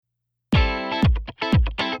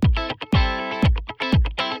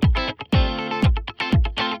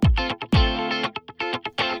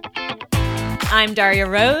I'm Daria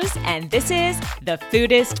Rose, and this is the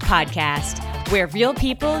Foodist Podcast, where real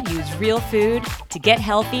people use real food to get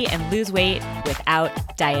healthy and lose weight without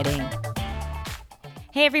dieting.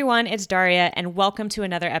 Hey everyone, it's Daria, and welcome to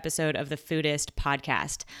another episode of the Foodist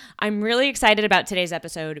Podcast. I'm really excited about today's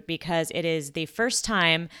episode because it is the first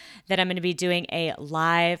time that I'm going to be doing a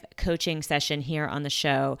live coaching session here on the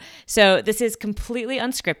show. So this is completely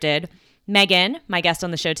unscripted. Megan, my guest on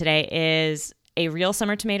the show today, is a real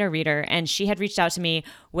summer tomato reader, and she had reached out to me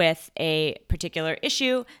with a particular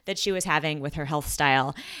issue that she was having with her health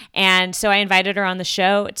style. And so I invited her on the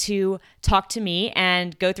show to talk to me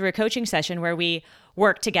and go through a coaching session where we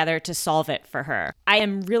work together to solve it for her. I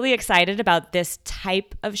am really excited about this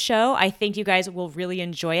type of show. I think you guys will really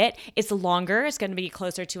enjoy it. It's longer. It's going to be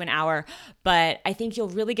closer to an hour, but I think you'll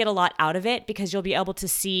really get a lot out of it because you'll be able to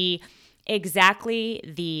see exactly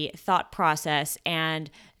the thought process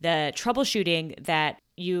and the troubleshooting that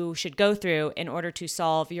you should go through in order to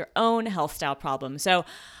solve your own health style problem. So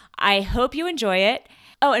I hope you enjoy it.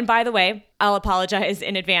 Oh, and by the way, I'll apologize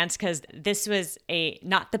in advance because this was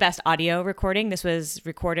not the best audio recording. This was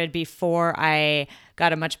recorded before I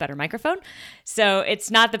got a much better microphone. So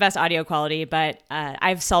it's not the best audio quality, but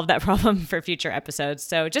I've solved that problem for future episodes.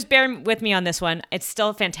 So just bear with me on this one. It's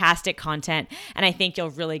still fantastic content, and I think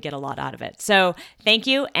you'll really get a lot out of it. So thank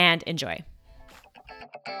you and enjoy.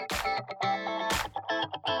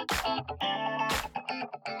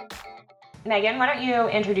 Megan, why don't you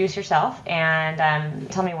introduce yourself and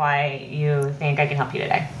tell me why you think I can help you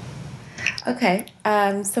today? Okay,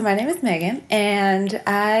 so my name is Megan, and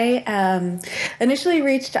I initially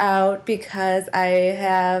reached out because I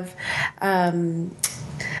have, I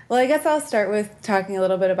guess I'll start with talking a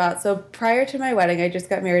little bit about, so prior to my wedding, I just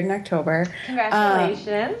got married in October.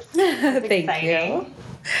 Congratulations. Thank you.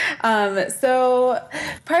 So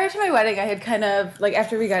prior to my wedding, I had kind of,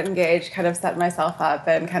 after we got engaged, kind of set myself up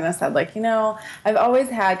and kind of said, I've always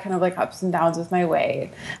had kind of ups and downs with my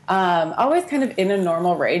weight. Always kind of in a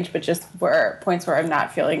normal range, but just points where I'm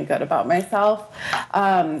not feeling good about myself.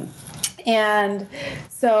 And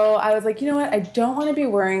so I was like, you know what? I don't want to be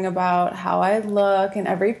worrying about how I look in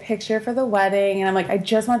every picture for the wedding. And I'm like, I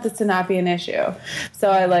just want this to not be an issue.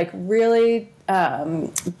 So I really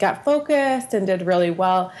got focused and did really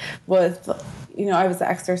well with, I was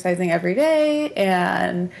exercising every day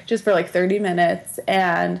and just for 30 minutes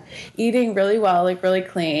and eating really well, really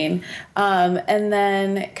clean. And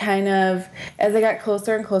then kind of as I got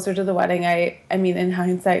closer and closer to the wedding, I mean, in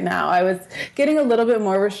hindsight now, I was getting a little bit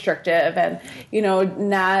more restrictive and,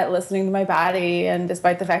 not listening to my body. And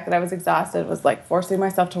despite the fact that I was exhausted, was forcing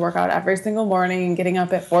myself to work out every single morning and getting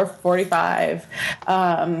up at 4:45.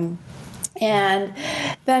 And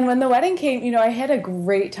then when the wedding came, I had a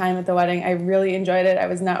great time at the wedding. I really enjoyed it. I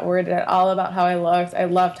was not worried at all about how I looked. I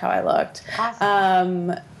loved how I looked.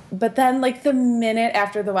 Awesome. But then the minute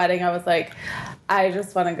after the wedding, I was I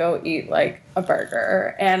just want to go eat a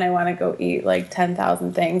burger and I want to go eat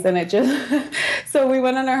 10,000 things. And it just, so we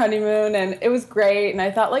went on our honeymoon and it was great. And I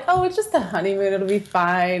thought oh, it's just a honeymoon. It'll be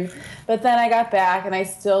fine. But then I got back and I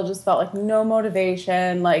still just felt no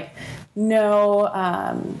motivation,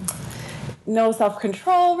 no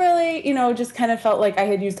self-control, really, just kind of felt like I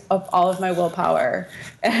had used up all of my willpower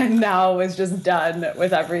and now was just done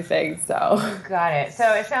with everything, so. Got it.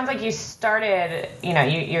 So it sounds like you started,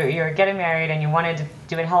 you're getting married and you wanted to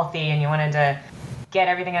do it healthy and you wanted to get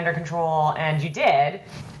everything under control, and you did,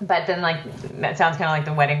 but then it sounds kind of like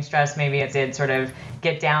the wedding stress, maybe it did sort of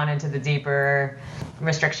get down into the deeper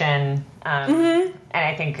restriction, and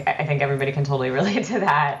I think everybody can totally relate to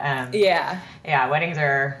that. Yeah, weddings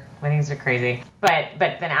are crazy. But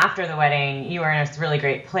then after the wedding, you were in a really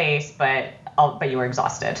great place, but you were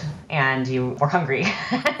exhausted and you were hungry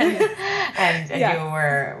and you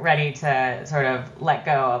were ready to sort of let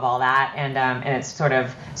go of all that. And it's sort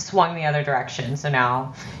of swung the other direction. So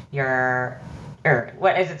now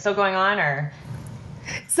what is it still going on or?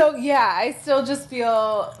 So yeah, I still just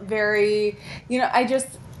feel very,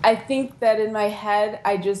 I think that in my head,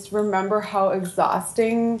 I just remember how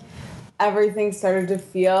exhausting everything started to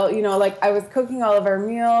feel, I was cooking all of our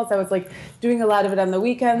meals. I was doing a lot of it on the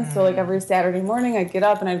weekends. So every Saturday morning I'd get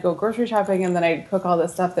up and I'd go grocery shopping and then I'd cook all the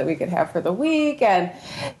stuff that we could have for the week. And,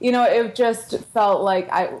 it just felt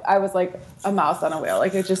like I was like a mouse on a wheel.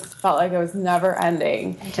 It just felt like it was never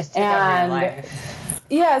ending. It just took over your life.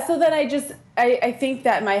 Yeah, so then I think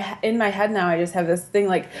that in my head now I just have this thing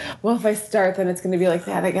if I start, then it's going to be like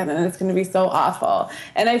that again, and it's going to be so awful.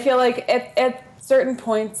 And I feel like certain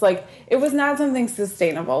points, like, it was not something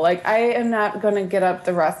sustainable. Like, I am not going to get up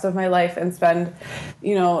the rest of my life and spend,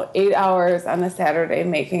 8 hours on a Saturday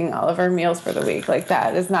making all of our meals for the week. Like,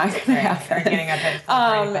 that is not going to happen. Or getting up at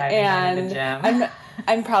 4:45 and going to the gym.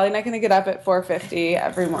 I'm probably not going to get up at 4:50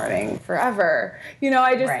 every morning forever.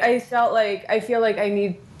 I feel like I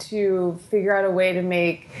need to figure out a way to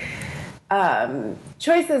make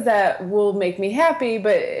choices that will make me happy,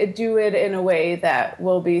 but do it in a way that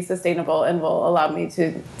will be sustainable and will allow me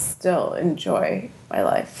to still enjoy my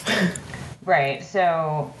life. Right.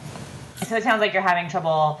 So it sounds like you're having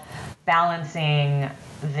trouble balancing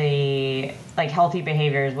the healthy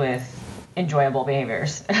behaviors with enjoyable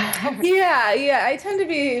behaviors. Yeah. I tend to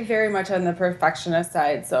be very much on the perfectionist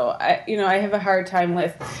side. So I have a hard time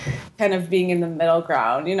with kind of being in the middle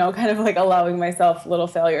ground, kind of like allowing myself little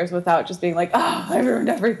failures without just being like, oh, I ruined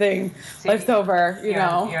everything. So life's over, You're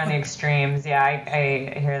on the extremes. Yeah,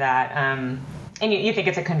 I hear that. And you think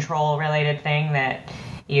it's a control related thing that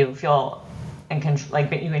you feel in control,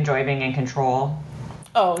 like you enjoy being in control?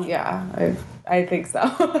 Oh yeah, I think so.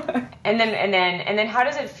 And then how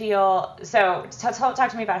does it feel? So talk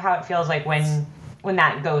to me about how it feels like when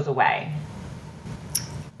that goes away.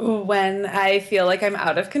 When I feel like I'm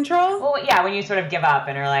out of control? Well, yeah, when you sort of give up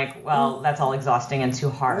and are like, well, that's all exhausting and too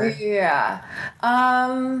hard. Yeah.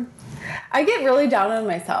 I get really down on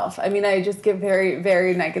myself. I mean, I just get very,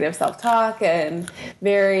 very negative self-talk and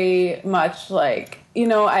very much like,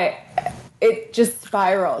 it just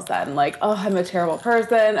spirals then. Like, oh, I'm a terrible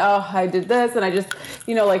person. Oh, I did this. And I just,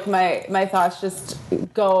 my thoughts just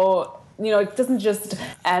go... it doesn't just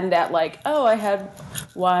end at like, oh, I had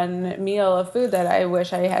one meal of food that I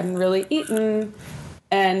wish I hadn't really eaten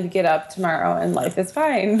and get up tomorrow and life is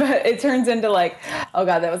fine. But it turns into like, oh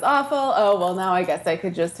God, that was awful. Oh, well, now I guess I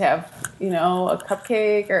could just have, a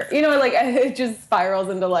cupcake or, it just spirals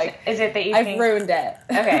into like, is it that I've ruined it.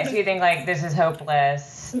 Okay, so you think like, this is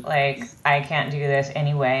hopeless. Like, I can't do this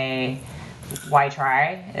anyway. Why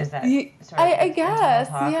try? Is that sort of I guess,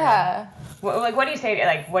 yeah. What do you say?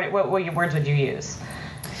 Like, what words would you use?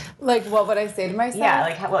 Like, what would I say to myself?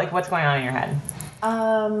 Yeah, like what's going on in your head?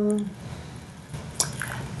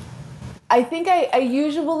 I think I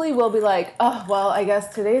usually will be like, oh, well, I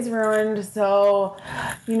guess today's ruined, so,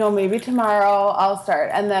 maybe tomorrow I'll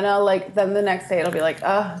start. And then then the next day it'll be like,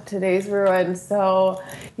 oh, today's ruined, so,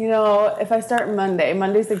 if I start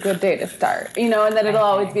Monday's a good day to start, and then it'll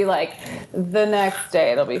always be like, the next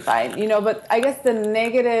day it'll be fine, but I guess the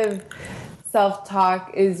negative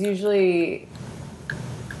self-talk is usually,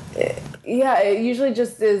 it usually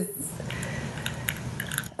just is,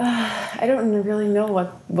 I don't really know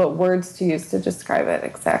what words to use to describe it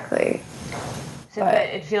exactly. So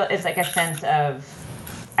it's like a sense of,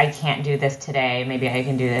 I can't do this today. Maybe I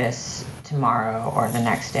can do this tomorrow or the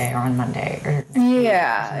next day or on Monday or next week,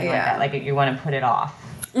 like that. Like you want to put it off.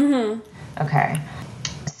 Mm-hmm. Okay.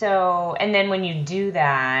 So, and then when you do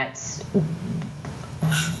that,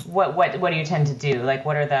 what do you tend to do? Like,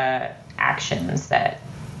 what are the actions that?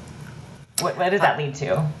 What does that lead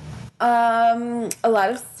to? A lot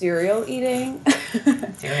of cereal eating.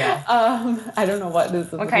 Cereal. I don't know what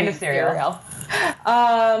is. What kind of cereal?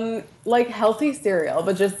 Like healthy cereal,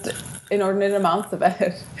 but just inordinate amounts of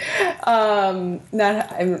it.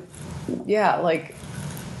 Like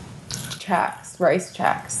rice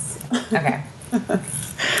Chex. Okay.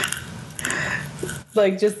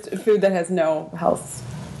 Like just food that has no health.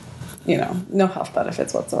 No health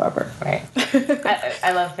benefits whatsoever. Right.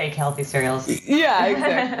 I love fake healthy cereals. Yeah,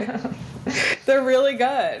 exactly. They're really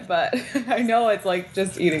good, but I know it's like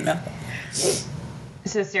just eating nothing.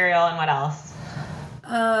 So cereal and what else?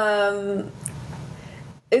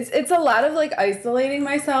 It's a lot of like isolating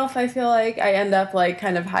myself. I feel like I end up like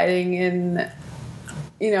kind of hiding in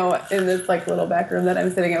this like little back room that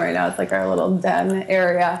I'm sitting in right now. It's like our little den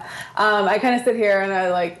area. I kind of sit here and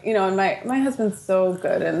I like, and my husband's so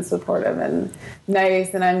good and supportive and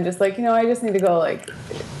nice. And I'm just like, I just need to go like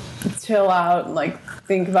chill out and like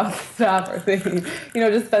think about stuff or think,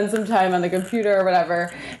 just spend some time on the computer or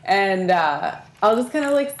whatever. And, I'll just kind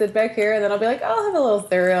of like sit back here and then I'll be like, I'll have a little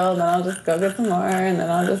cereal and then I'll just go get some more and then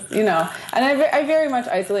I'll just, and I very much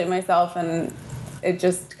isolate myself and it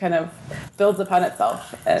just kind of builds upon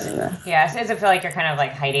itself. And yeah, so does it feel like you're kind of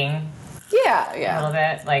like hiding? Yeah. A little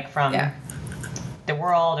bit, like from the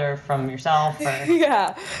world or from yourself? Or...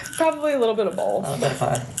 Yeah, probably a little bit of both. A little bit of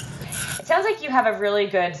both. It sounds like you have a really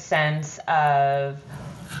good sense of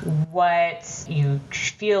what you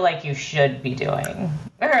feel like you should be doing,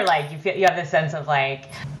 or like you have this sense of like,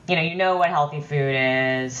 you know what healthy food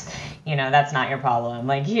is, that's not your problem.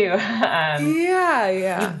 Like you've done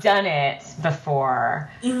it before,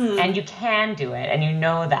 and you can do it, and you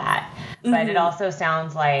know that. But it also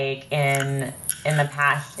sounds like in the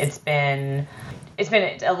past it's been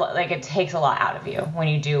like it takes a lot out of you when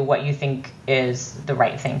you do what you think is the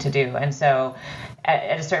right thing to do, and so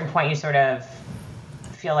at a certain point you sort of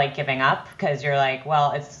feel like giving up because you're like,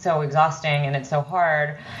 well, it's so exhausting and it's so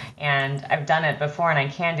hard, and I've done it before and I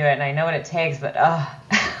can do it and I know what it takes, but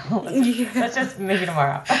let's just make it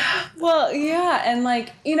tomorrow. Well, yeah, and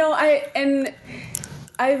like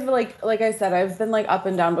I've like I said, I've been like up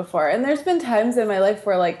and down before, and there's been times in my life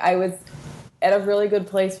where like I was at a really good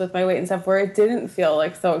place with my weight and stuff where it didn't feel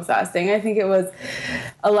like so exhausting. I think it was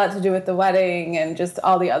a lot to do with the wedding and just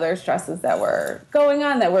all the other stresses that were going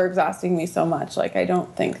on that were exhausting me so much. Like, I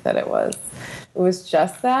don't think that it was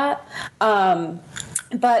just that.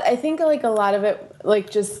 But I think like a lot of it,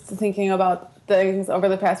 like just thinking about things over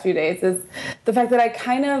the past few days, is the fact that I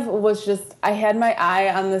kind of was just, I had my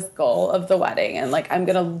eye on this goal of the wedding, and like, I'm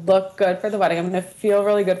going to look good for the wedding. I'm going to feel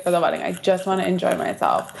really good for the wedding. I just want to enjoy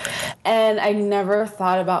myself. And I never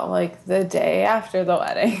thought about like the day after the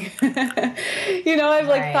wedding. I've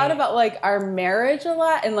like thought about like our marriage a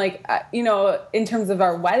lot, and like, in terms of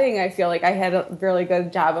our wedding, I feel like I had a really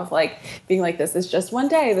good job of like being like, this is just one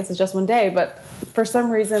day. But for some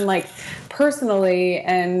reason, like personally,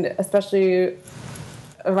 and especially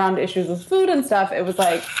around issues with food and stuff, it was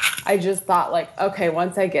like, I just thought like, okay,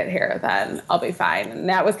 once I get here, then I'll be fine. And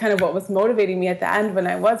that was kind of what was motivating me at the end when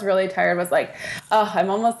I was really tired, was like, oh,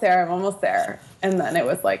 I'm almost there. And then it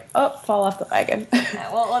was like, oh, fall off the wagon.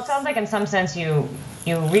 Well, it sounds like in some sense you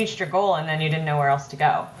reached your goal and then you didn't know where else to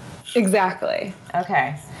go. Exactly.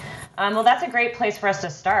 Okay. Well, that's a great place for us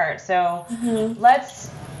to start. So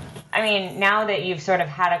now that you've sort of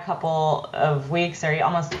had a couple of weeks or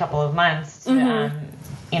almost a couple of months,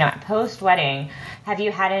 post-wedding, have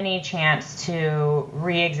you had any chance to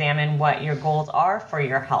re-examine what your goals are for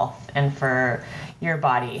your health and for your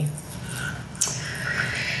body?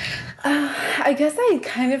 I guess I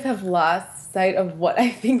kind of have lost sight of what I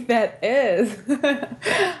think that is.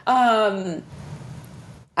 I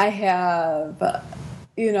have,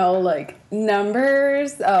 like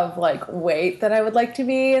numbers of like weight that I would like to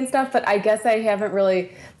be and stuff, but I guess I haven't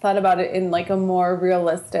really thought about it in like a more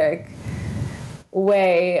realistic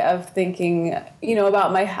way of thinking,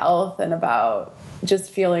 about my health and about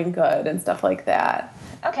just feeling good and stuff like that.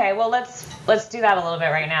 Okay, well, let's do that a little bit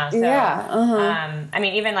right now. So, yeah.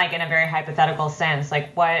 Even like in a very hypothetical sense,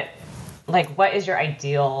 what is your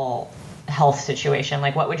ideal health situation?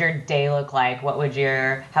 Like, what would your day look like? How would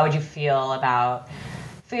you feel about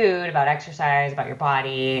food, about exercise, about your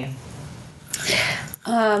body?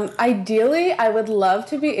 Ideally, I would love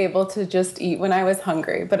to be able to just eat when I was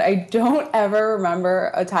hungry, but I don't ever remember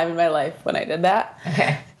a time in my life when I did that.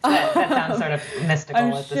 Okay. That sounds sort of mystical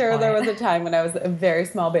I'm at this sure point. there was a time when I was a very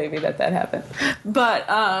small baby that happened. But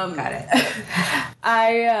Got it.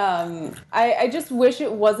 I just wish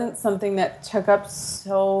it wasn't something that took up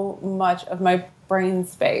so much of my brain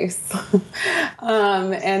space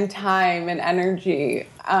and time and energy.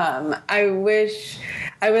 I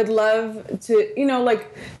would love to,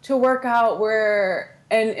 to work out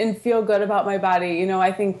and feel good about my body.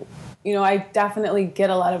 I think, I definitely get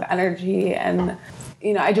a lot of energy, and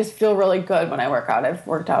I just feel really good when I work out. I've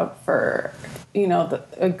worked out for,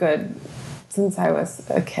 since I was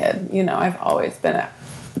a kid. I've always been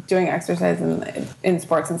doing exercise in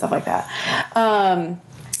sports and stuff like that.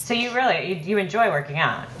 So you enjoy working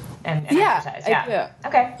out and exercise? Yeah, I do.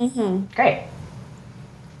 Okay. Mm-hmm. Great.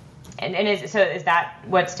 And is that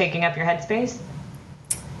what's taking up your headspace?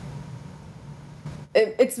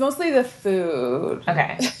 It's mostly the food.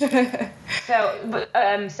 Okay.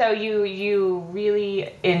 So you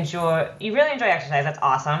really enjoy exercise. That's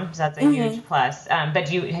awesome. So that's a huge plus. But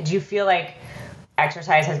do you feel like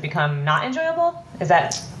exercise has become not enjoyable? Is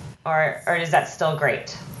that or is that still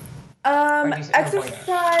great?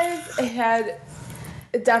 Exercise had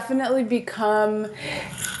definitely become.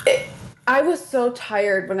 I was so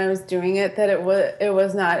tired when I was doing it that it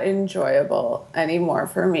was not enjoyable anymore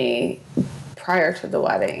for me prior to the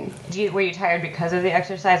wedding. Were you tired because of the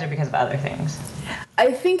exercise or because of other things?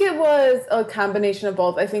 I think it was a combination of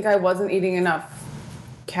both. I think I wasn't eating enough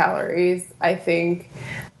calories. I think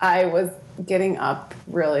I was getting up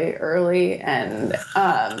really early and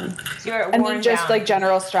so you were and then just down. Like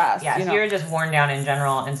general stress. Yeah, so you were just worn down in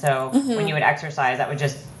general, and so when you would exercise, that would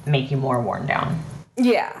just make you more worn down.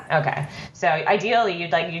 Yeah. Okay. So ideally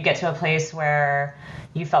you'd get to a place where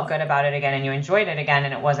you felt good about it again and you enjoyed it again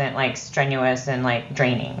and it wasn't like strenuous and like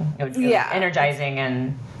draining. It was energizing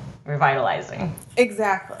and revitalizing.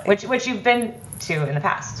 Exactly. Which you've been to in the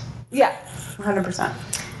past. Yeah, 100%.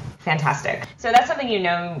 Fantastic. So that's something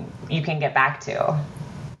you can get back to.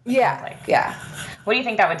 Yeah. Yeah. What do you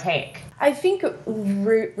think that would take? I think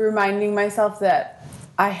reminding myself that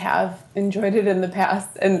I have enjoyed it in the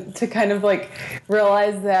past and to kind of like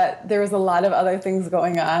realize that there was a lot of other things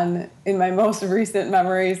going on in my most recent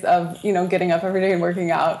memories of, getting up every day and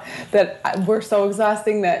working out that were so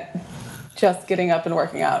exhausting that just getting up and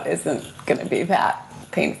working out isn't going to be that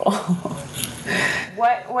painful.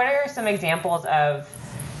 What are some examples of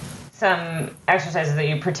some exercises that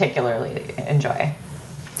you particularly enjoy?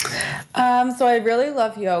 So I really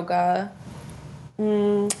love yoga.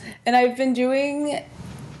 And I've been doing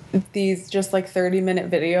these just like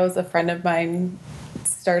 30-minute videos a friend of mine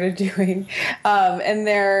started doing. And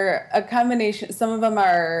they're a combination. Some of them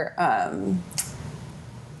are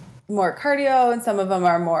more cardio and some of them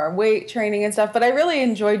are more weight training and stuff. But I really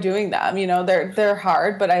enjoy doing them. They're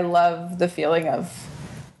hard, but I love the feeling of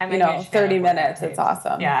 30 minutes. It's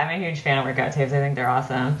awesome. Yeah, I'm a huge fan of workout tapes. I think they're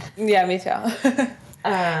awesome. Yeah, me too.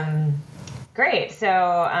 Great. So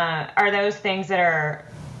are those things that are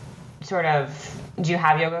sort of, do you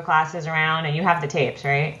have yoga classes around? And you have the tapes,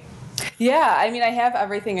 right? Yeah, I have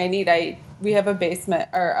everything I need. We have a basement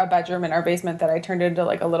or a bedroom in our basement that I turned into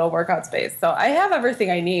like a little workout space. So I have everything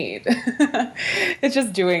I need. It's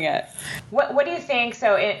just doing it. What do you think?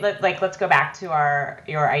 So let's go back to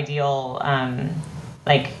your ideal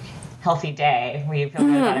healthy day where you feel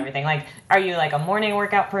good about everything. Like, are you like a morning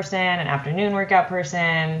workout person, an afternoon workout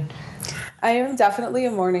person? I am definitely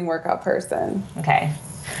a morning workout person. Okay.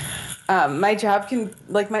 My job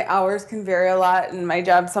my hours can vary a lot, and my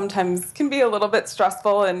job sometimes can be a little bit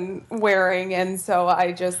stressful and wearing, and so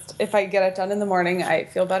if I get it done in the morning, I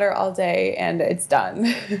feel better all day, and it's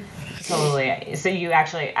done. Totally. So you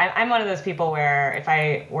actually, I'm one of those people where if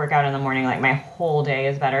I work out in the morning, like my whole day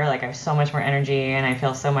is better. Like I have so much more energy, and I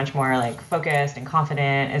feel so much more like focused and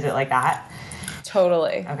confident. Is it like that?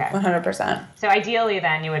 Totally. Okay. 100%. So ideally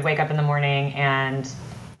then you would wake up in the morning and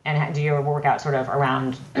do your workout sort of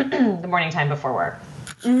around the morning time before work.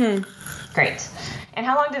 Mm-hmm. Great. And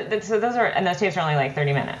how long those tapes are only like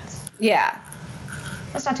 30 minutes? Yeah.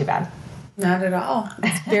 That's not too bad. Not at all.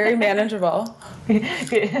 It's very manageable. Does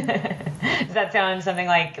that sound something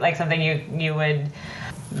like something you would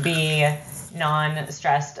be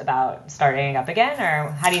non-stressed about starting up again,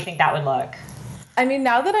 or how do you think that would look?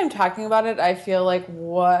 Now that I'm talking about it, I feel like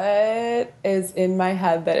what is in my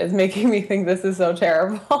head that is making me think this is so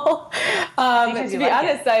terrible? To be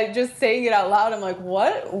honest, I just saying it out loud, I'm like,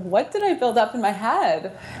 what did I build up in my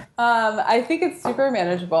head? I think it's super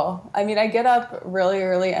manageable. I get up really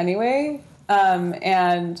early anyway,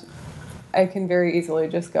 and I can very easily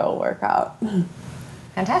just go work out.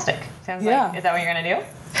 Fantastic. Sounds like, is that what you're going to do?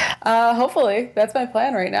 Hopefully. That's my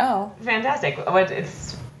plan right now. Fantastic.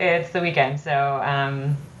 It's the weekend,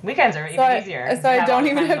 so weekends are even easier. So I don't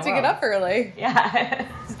even have to get up early. Yeah.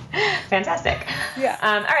 Fantastic. Yeah.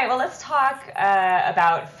 All right, well, let's talk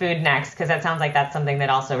about food next, because that sounds like that's something that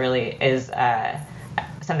also really is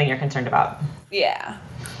something you're concerned about. Yeah.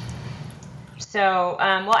 So,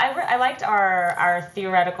 I liked our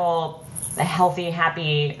theoretical, healthy,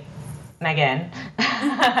 happy Megan.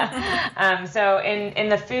 So in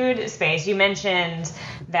the food space, you mentioned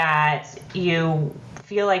that you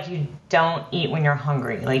feel like you don't eat when you're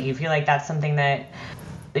hungry. Like you feel like that's something that,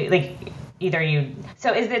 like, either you.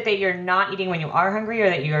 So is it that you're not eating when you are hungry, or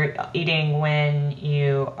that you're eating when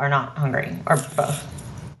you are not hungry, or both?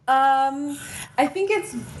 I think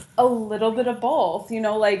it's a little bit of both.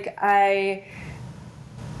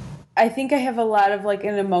 I think I have a lot of like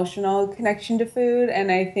an emotional connection to food,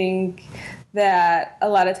 and I think that a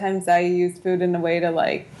lot of times I use food in a way to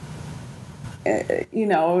like,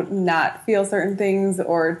 not feel certain things,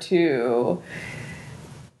 or to,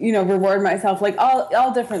 reward myself, like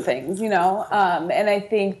all different things, and I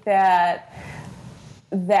think that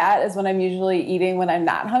is when I'm usually eating when I'm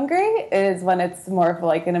not hungry, is when it's more of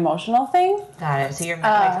like an emotional thing. Got it. So you're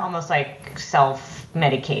like almost like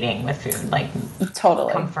self-medicating with food, like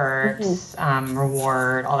totally comfort,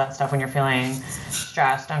 reward, all that stuff when you're feeling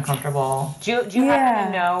stressed, uncomfortable. Do you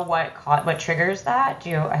happen to know what triggers that?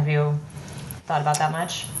 Have you thought about that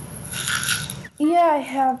much? Yeah, I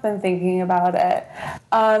have been thinking about it.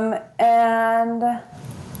 And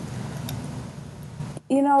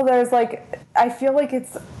there's like, I feel like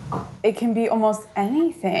it can be almost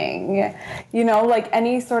anything, like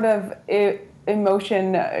any sort of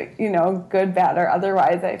emotion, good, bad, or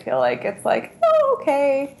otherwise. I feel like it's like, oh,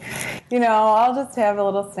 okay, I'll just have a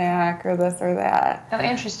little snack or this or that. Oh,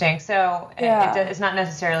 interesting. So it's not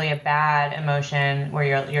necessarily a bad emotion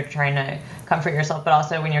where you're trying to comfort yourself, but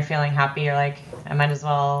also when you're feeling happy, you're like, I might as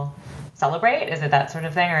well celebrate. Is it that sort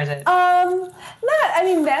of thing, or is it?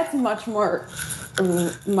 That's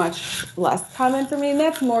much less common for me. And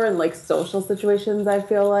that's more in like social situations. I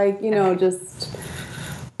feel like, just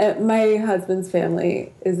my husband's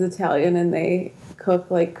family is Italian and they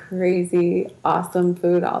cook like crazy, awesome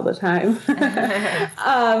food all the time.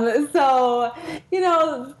 So,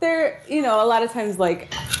 they're, a lot of times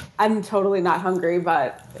like I'm totally not hungry,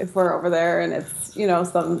 but if we're over there and it's,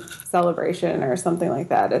 some celebration or something like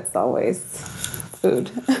that, it's always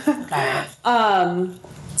food. Got it.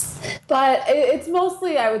 But it's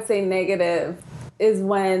mostly, I would say, negative is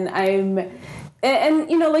when I'm, and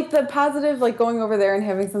like the positive, like going over there and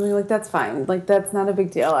having something like that's fine. Like that's not a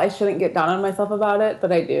big deal. I shouldn't get down on myself about it,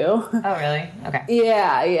 but I do. Oh, really? Okay.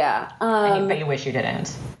 Yeah. But you wish you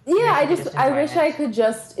didn't. Yeah, I wish I could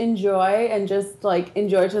just enjoy and just like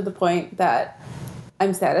enjoy to the point that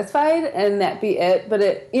I'm satisfied and that be it. But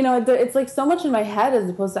it's like so much in my head as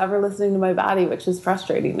opposed to ever listening to my body, which is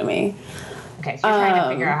frustrating to me. Okay, so you're trying to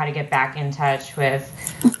figure out how to get back in touch with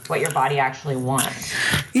what your body actually wants.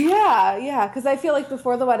 Yeah, because I feel like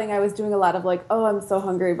before the wedding I was doing a lot of like, oh, I'm so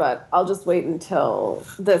hungry, but I'll just wait until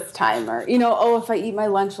this time. Or, if I eat my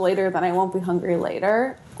lunch later, then I won't be hungry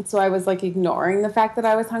later. So I was like ignoring the fact that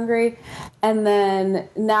I was hungry. And then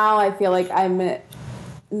now I feel like I'm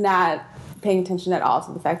not paying attention at all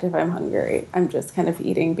to the fact if I'm hungry. I'm just kind of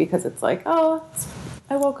eating because it's like, oh,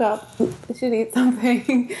 I woke up, I should eat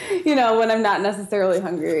something, when I'm not necessarily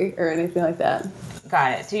hungry or anything like that.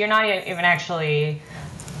 Got it. So you're not even actually,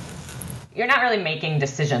 you're not really making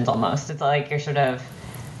decisions almost. It's like you're just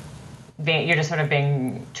sort of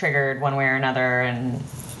being triggered one way or another and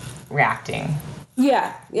reacting.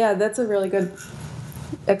 Yeah, that's a really good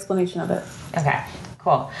explanation of it. Okay,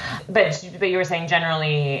 cool. But you were saying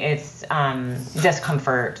generally it's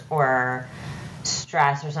discomfort or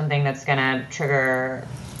stress or something that's gonna trigger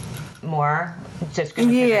more. Just gonna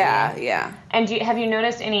trigger you. Yeah. And have you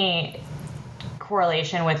noticed any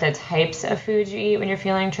correlation with the types of food you eat when you're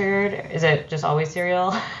feeling triggered? Is it just always cereal,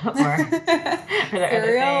 or are there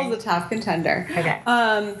cereal is a top contender? Okay.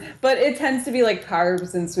 But it tends to be like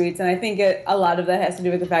carbs and sweets, and I think a lot of that has to do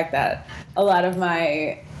with the fact that a lot of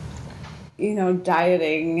my,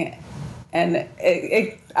 dieting. And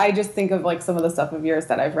I just think of like some of the stuff of yours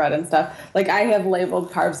that I've read and stuff. Like I have labeled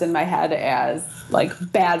carbs in my head as like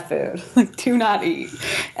bad food, like do not eat.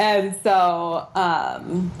 And so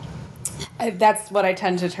that's what I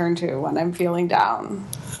tend to turn to when I'm feeling down.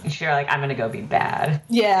 You're like, I'm going to go be bad.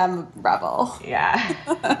 Yeah, I'm a rebel. Yeah.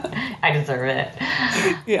 I deserve it.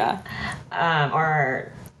 Yeah.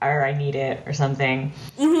 Or I need it or something.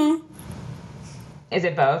 Mm-hmm. Is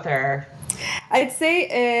it both or... I'd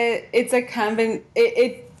say it's a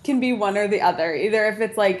it can be one or the other. Either if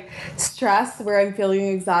it's like stress where I'm feeling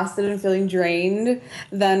exhausted and feeling drained,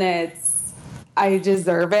 then it's I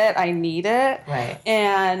deserve it, I need it. Right.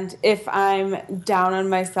 And if I'm down on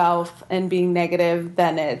myself and being negative,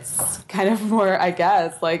 then it's kind of more, I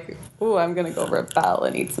guess, like, ooh, I'm going to go rebel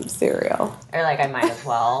and eat some cereal. Or like I might as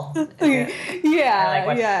well.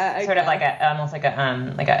 Yeah. Sort of like almost like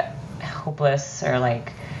a hopeless or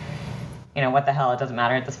like, what the hell, it doesn't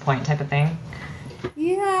matter at this point type of thing.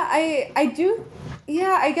 Yeah, I do.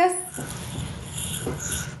 Yeah, I guess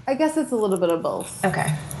it's a little bit of both.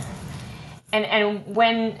 Okay. And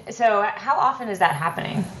so how often is that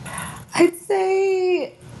happening? I'd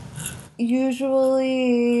say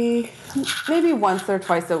usually maybe once or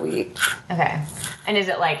twice a week. Okay. And is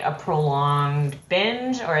it like a prolonged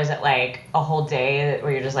binge, or is it like a whole day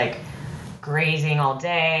where you're just like grazing all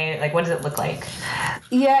day? Like, what does it look like?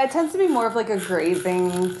 Yeah, it tends to be more of like a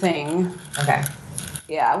grazing thing. Okay.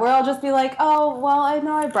 Yeah, where I'll just be like, oh, well, I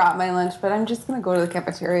know I brought my lunch, but I'm just going to go to the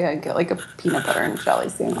cafeteria and get like a peanut butter and jelly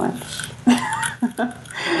sandwich.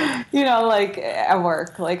 Like at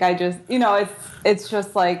work. Like I just, it's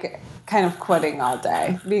just like kind of quitting all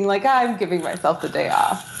day. Being like, I'm giving myself the day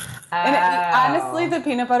off. And honestly, the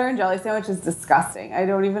peanut butter and jelly sandwich is disgusting. I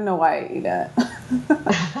don't even know why I eat it.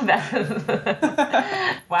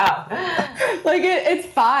 Wow. Like it's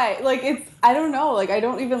fine. Like I don't know. Like I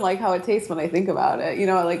don't even like how it tastes when I think about it.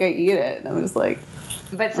 Like I eat it and I'm just like.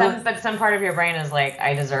 But some part of your brain is like,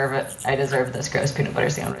 I deserve it. I deserve this gross peanut butter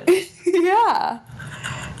sandwich. Yeah.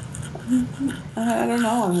 I don't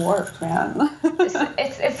know. I'm warped, man.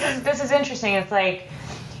 This is interesting. It's like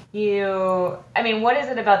what is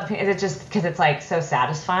it about is it just because it's like so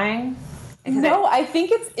satisfying? No, I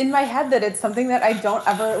think it's in my head that it's something that I don't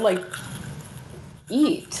ever, like,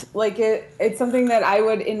 eat. Like, it's something that I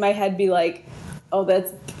would, in my head, be like, oh,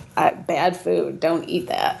 that's bad food. Don't eat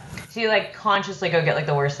that. So you, like, consciously go get, like,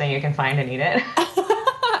 the worst thing you can find and eat it?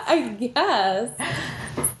 I guess.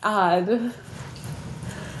 It's odd.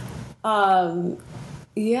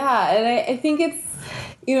 Yeah, and I think it's,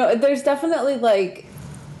 you know, there's definitely, like,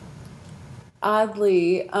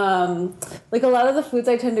 oddly, like, a lot of the foods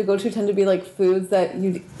I tend to go to tend to be, like, foods that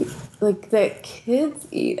that kids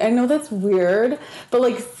eat. I know that's weird, but,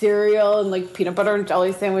 like, cereal and, like, peanut butter and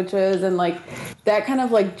jelly sandwiches and, like, that kind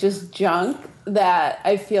of, like, just junk that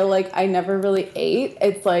I feel like I never really ate.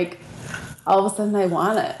 It's, like, all of a sudden I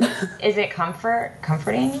want it. Is it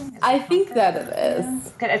comforting? I think that it is.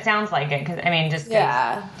 Cause it sounds like it. Because, I mean, just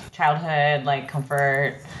childhood, like,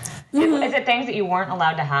 comfort. Mm-hmm. Is it things that you weren't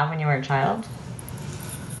allowed to have when you were a child?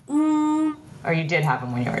 Or you did have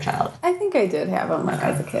them when you were a child? I think I did have them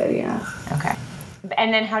as a kid, yeah. Okay.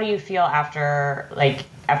 And then how do you feel after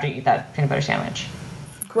you eat that peanut butter sandwich?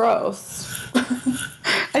 Gross.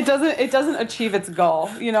 It doesn't achieve its goal.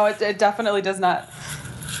 You know, it definitely does not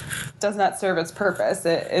serve its purpose.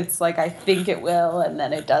 It's like I think it will, and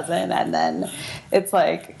then it doesn't, and then it's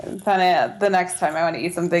like the next time I want to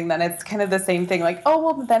eat something, then it's kind of the same thing. Like, oh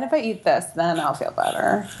well, then if I eat this, then I'll feel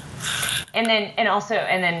better.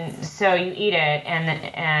 So you eat it,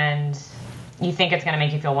 and you think it's gonna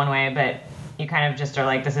make you feel one way, but you kind of just are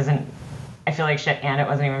like, this isn't. I feel like shit, and it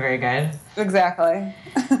wasn't even very good. Exactly.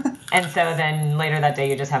 And so then later that day,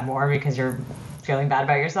 you just have more because you're feeling bad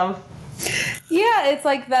about yourself. Yeah, it's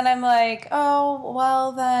like, then I'm like, oh,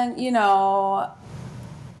 well, then, you know,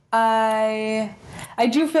 I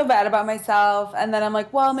do feel bad about myself, and then I'm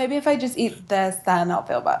like, well, maybe if I just eat this, then I'll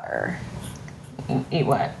feel better. Eat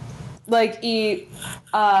what? Like, eat,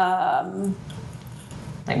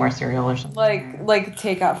 like more cereal or something? Like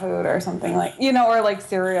takeout food or something, like, you know, or like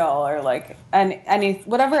cereal, or like any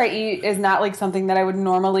whatever I eat is not like something that I would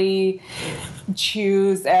normally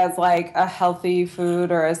choose as like a healthy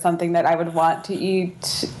food or as something that I would want to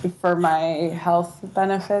eat for my health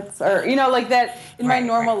benefits, or, you know, like that in my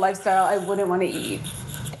normal lifestyle I wouldn't want to eat.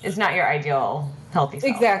 It's not your ideal healthy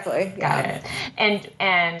self. Exactly. Got it.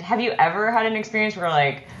 And have you ever had an experience where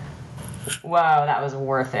like, whoa, that was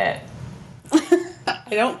worth it?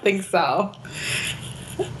 I don't think so.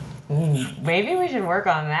 Maybe we should work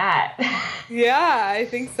on that. Yeah, I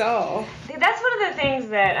think so. That's one of the things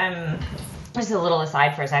that just a little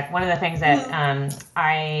aside for a sec. One of the things that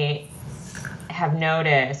I have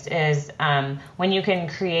noticed is when you can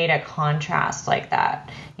create a contrast like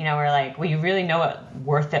that, you know, where like, well, you really know what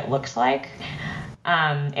worth it looks like.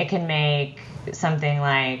 It can make something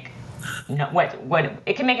like, you know, what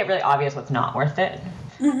it can make it really obvious what's not worth it.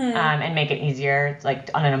 Mm-hmm. And make it easier,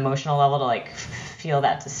 like on an emotional level, to like feel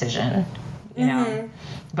that decision, you know,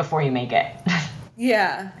 before you make it.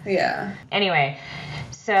 Yeah. Anyway,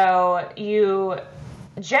 so you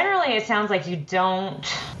generally, it sounds like you don't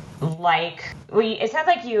like. It sounds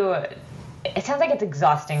like it's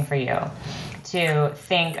exhausting for you to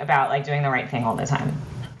think about like doing the right thing all the time,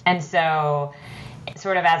 and so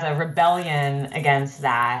sort of as a rebellion against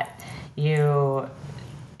that, you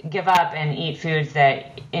give up and eat foods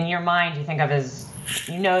that in your mind you think of as,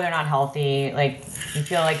 you know, they're not healthy, like you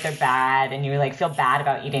feel like they're bad and you like feel bad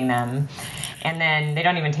about eating them, and then they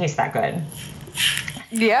don't even taste that good.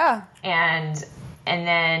 Yeah. And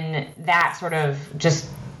then that sort of just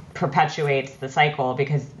perpetuates the cycle,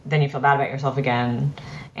 because then you feel bad about yourself again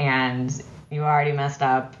and you already messed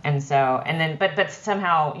up, and then but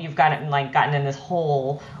somehow you've gotten in this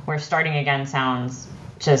hole where starting again sounds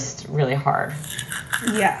just really hard.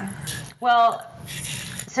 Yeah. Well,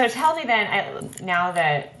 so tell me then, now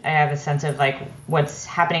that I have a sense of like what's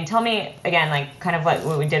happening, tell me again, like kind of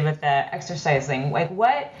what we did with the exercise thing. Like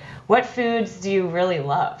what foods do you really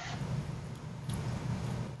love?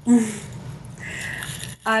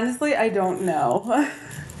 Honestly, I don't know.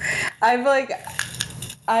 I've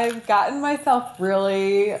gotten myself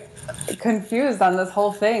really confused on this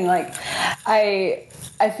whole thing. Like, I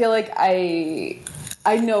feel like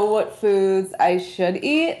I know what foods I should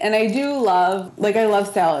eat, and I do love, like, I love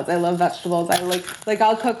salads. I love vegetables. I like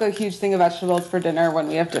I'll cook a huge thing of vegetables for dinner when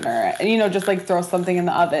we have dinner, and, you know, just like throw something in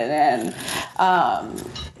the oven, and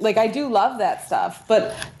like I do love that stuff.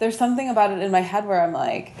 But there's something about it in my head where I'm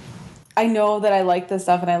like, I know that I like this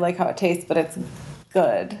stuff and I like how it tastes, but it's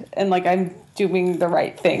good, and like I'm doing the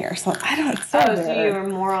right thing or something. I don't know. It's so weird. So you're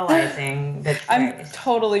moralizing the choice. I'm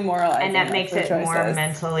totally moralizing. And that makes it more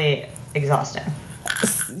mentally exhausting.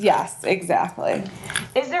 Yes, exactly.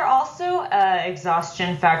 Is there also an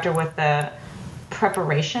exhaustion factor with the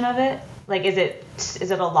preparation of it? Like, is it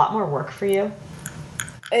a lot more work for you?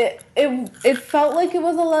 It felt like it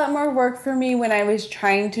was a lot more work for me when I was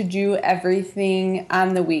trying to do everything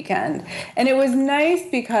on the weekend. And it was nice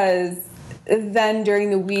because then during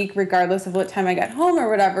the week, regardless of what time I got home or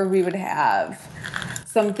whatever, we would have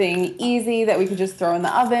something easy that we could just throw in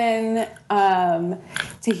the oven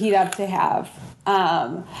to heat up to have.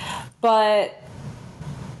 But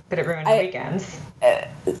it ruined your weekends.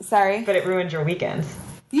 Sorry? But it ruined your weekends.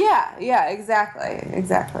 Yeah, exactly.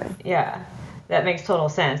 Yeah, that makes total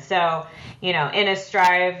sense. So, in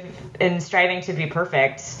striving to be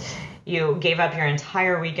perfect, you gave up your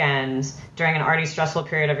entire weekend during an already stressful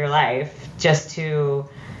period of your life just to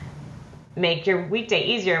make your weekday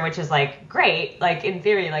easier, which is like great. Like in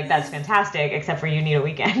theory, like that's fantastic, except for you need a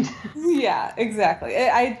weekend. Yeah, exactly.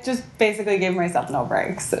 I just basically gave myself no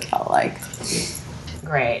breaks, it felt like.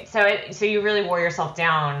 Great. So you really wore yourself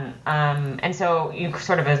down, and so you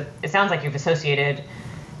sort of, it sounds like you've associated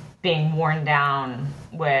being worn down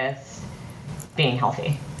with being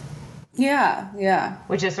healthy. Yeah.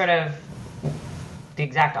 Which is sort of the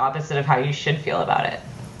exact opposite of how you should feel about it.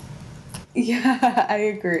 Yeah, I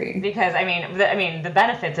agree. Because the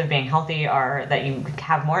benefits of being healthy are that you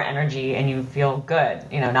have more energy and you feel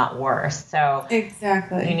good, not worse. So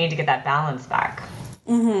exactly, you need to get that balance back.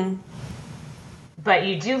 Mm-hmm. But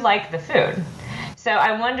you do like the food. So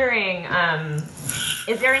I'm wondering,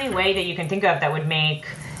 is there any way that you can think of that would make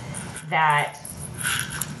that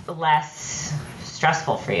less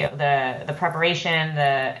stressful for you? The preparation,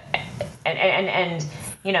 and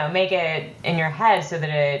make it in your head so that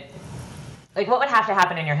it, like, what would have to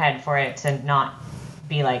happen in your head for it to not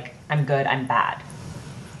be like, I'm good, I'm bad?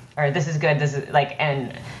 Or this is good, this is like,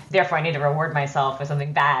 and therefore I need to reward myself with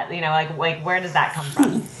something bad. Like where does that come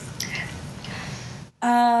from?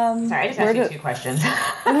 Sorry, I just asked you 2 questions. You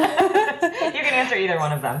can answer either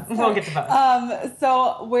one of them. We'll get to both.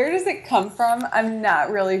 So where does it come from? I'm not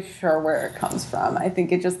really sure where it comes from. I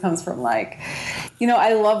think it just comes from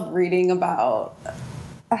I love reading about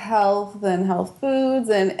health and health foods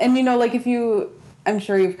and if you, I'm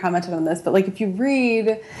sure you've commented on this, but if you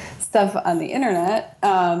read stuff on the internet,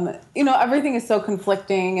 everything is so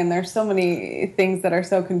conflicting and there's so many things that are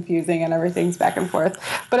so confusing and everything's back and forth.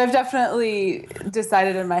 But I've definitely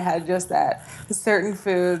decided in my head just that certain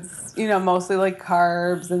foods, mostly like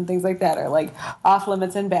carbs and things like that are off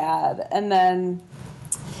limits and bad. And then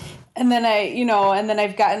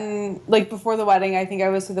I've gotten, before the wedding, I think I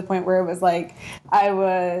was to the point where it was I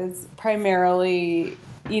was primarily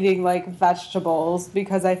eating vegetables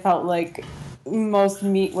because I felt like most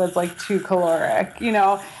meat was too caloric.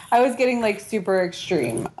 I was getting super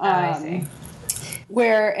extreme. I see.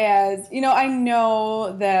 Whereas, I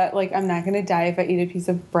know that I'm not going to die if I eat a piece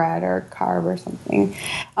of bread or carb or something.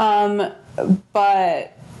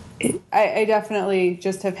 But I definitely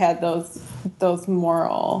just have had those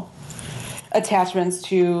moral attachments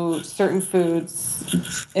to certain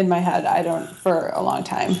foods in my head. For a long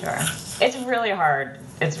time. Sure. It's really hard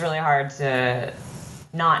to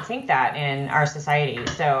not think that in our society.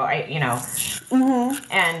 So Mm-hmm.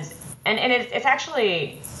 and it's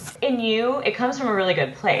actually in you. It comes from a really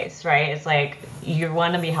good place, right? It's you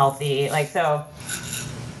want to be healthy, so.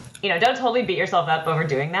 Don't totally beat yourself up over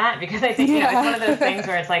doing that because I think it's one of those things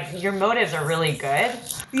where it's your motives are really good.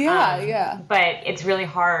 Yeah. But it's really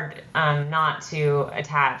hard not to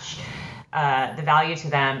attach the value to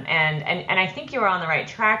them. And I think you were on the right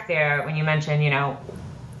track there when you mentioned,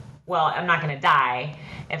 well, I'm not going to die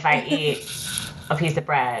if I eat a piece of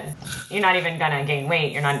bread. You're not even going to gain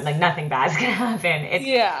weight. You're not nothing bad's going to happen.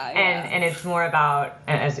 And it's more about,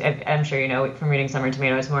 as I'm sure you know from reading Summer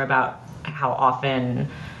Tomato, it's more about how often,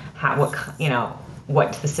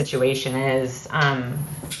 what the situation is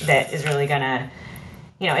that is really going to,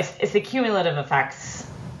 it's the cumulative effects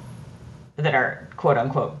that are quote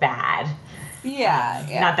unquote bad. Yeah.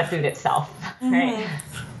 Not the food itself, right?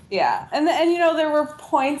 Mm-hmm. Yeah. And there were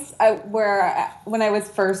points where when I was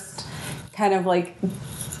first kind of I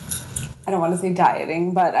don't want to say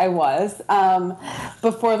dieting, but I was,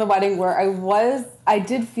 before the wedding where I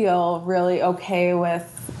did feel really okay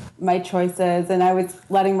with my choices and I was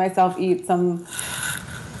letting myself eat some,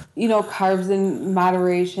 carbs in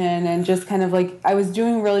moderation and just kind of I was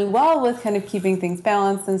doing really well with kind of keeping things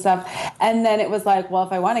balanced and stuff. And then it was well,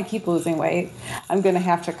 if I want to keep losing weight, I'm going to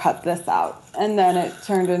have to cut this out. And then it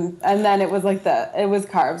turned in, and then it was it was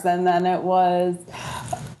carbs. And then it was,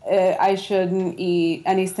 I shouldn't eat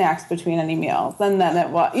any snacks between any meals. And then it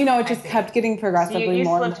was, it just kept getting progressively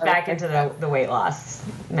more. So you slipped back into the weight loss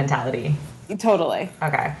mentality. Totally.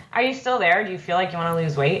 Okay. Are you still there? Do you feel like you want to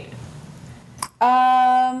lose weight?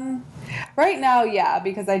 Right now, yeah,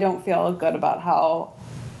 because I don't feel good about how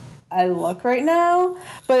I look right now.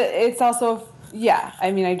 But it's also, yeah,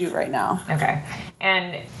 I mean, I do right now. Okay.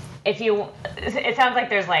 And it sounds like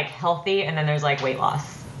there's like healthy and then there's like weight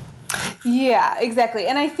loss. Yeah, exactly.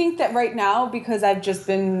 And I think that right now, because I've just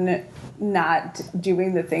been not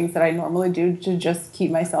doing the things that I normally do to just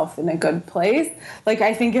keep myself in a good place, like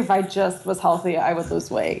I think if I just was healthy, I would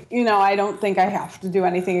lose weight. You know, I don't think I have to do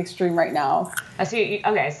anything extreme right now. So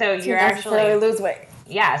you're actually lose weight.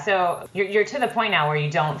 Yeah, so you're to the point now where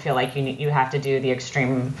you don't feel like you have to do the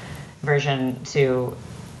extreme version to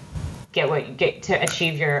to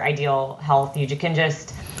achieve your ideal health. You can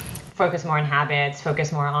just focus more on habits,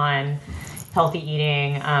 focus more on healthy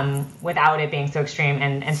eating without it being so extreme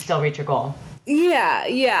and still reach your goal. Yeah.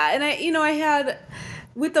 And I had,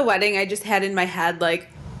 with the wedding, I just had in my head, like,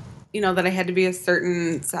 that I had to be a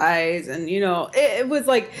certain size, and it was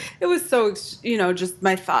so, just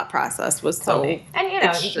my thought process was so and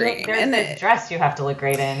extreme. There's the dress you have to look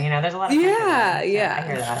great in. There's a lot of I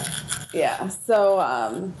hear that. Yeah.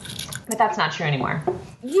 So but that's not true anymore.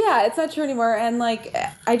 Yeah, it's not true anymore. And like,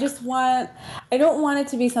 I don't want it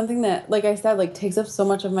to be something that, like I said, like takes up so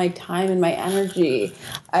much of my time and my energy.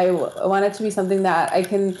 I want it to be something that I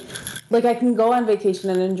can go on vacation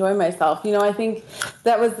and enjoy myself. I think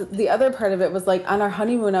that was the other part of it, was like on our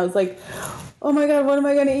honeymoon, I was like, oh my God, what am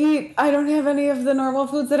I going to eat? I don't have any of the normal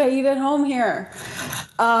foods that I eat at home here.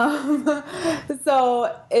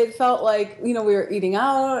 So it felt like, we were eating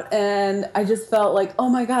out, and I just felt like, oh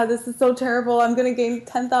my God, this is so terrible. I'm going to gain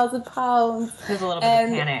 10,000 pounds. There's a little bit of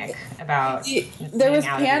panic about there was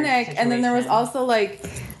panic, and then there was also like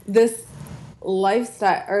this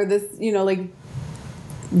lifestyle, or this, like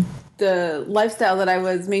the lifestyle that I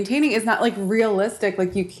was maintaining is not like realistic.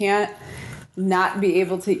 Like you can't not be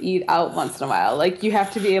able to eat out once in a while. Like you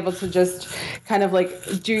have to be able to just kind of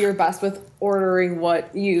like do your best with ordering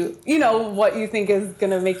what you think is going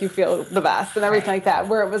to make you feel the best and everything like that,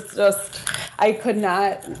 where it was just, I could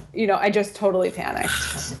not, I just totally panicked.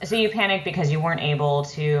 So you panicked because you weren't able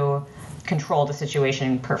to control the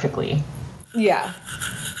situation perfectly. Yeah.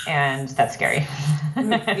 And that's scary.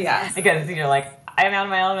 Yeah. Because you're like, I'm out of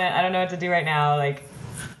my element. I don't know what to do right now. Like,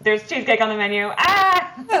 there's cheesecake on the menu. Ah!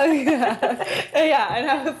 Yeah. And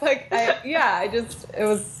I was like, it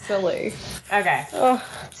was silly. Okay. Oh.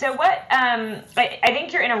 So what, I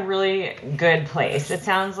think you're in a really good place. It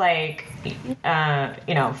sounds like,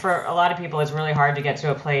 for a lot of people, it's really hard to get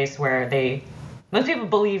to a place where most people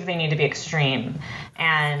believe they need to be extreme.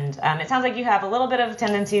 And it sounds like you have a little bit of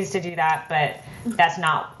tendencies to do that, but that's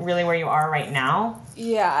not really where you are right now.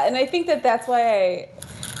 Yeah. And I think that's why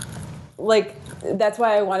that's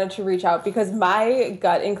why I wanted to reach out, because my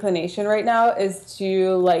gut inclination right now is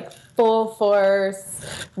to like full force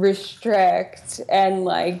restrict and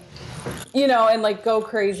like, and like go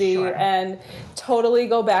crazy. Sure. And totally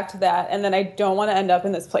go back to that. And then I don't want to end up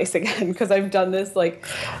in this place again, because I've done this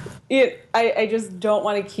I just don't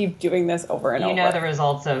want to keep doing this over and over. The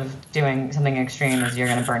results of doing something extreme is you're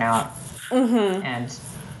going to burn out and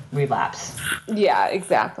relapse. Yeah,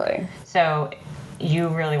 exactly. So you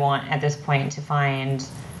really want at this point to find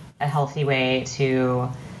a healthy way to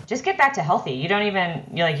just get back to healthy. You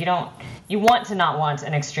want to not want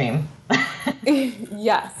an extreme.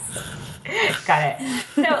 Yes. Got it.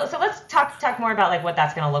 So let's talk more about like what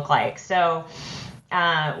that's going to look like. So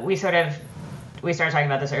we started talking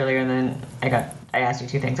about this earlier, and then I asked you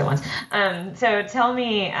two things at once. So tell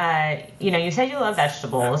me, you said you love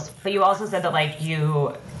vegetables, but you also said that like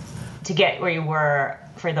to get where you were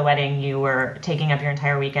for the wedding, you were taking up your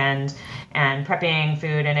entire weekend and prepping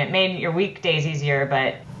food, and it made your weekdays easier,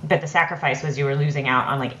 but the sacrifice was you were losing out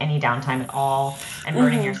on like any downtime at all and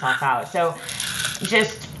burning yourself out. So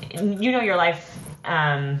just, your life,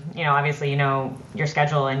 obviously your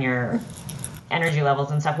schedule and your energy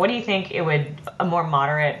levels and stuff. What do you think a more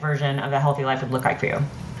moderate version of a healthy life would look like for you?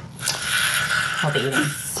 Healthy eating.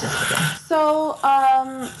 So,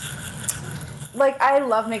 I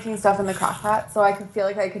love making stuff in the crock pot, so I could feel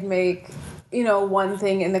like I could make, one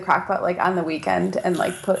thing in the crock pot, like on the weekend, and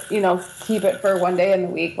like keep it for one day in the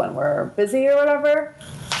week when we're busy or whatever.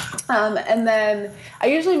 And then I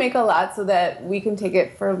usually make a lot so that we can take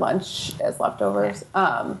it for lunch as leftovers.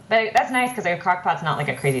 But that's nice because a crock pot's not like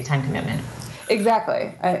a crazy time commitment.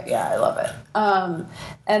 Exactly. I love it.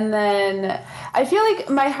 And then I feel like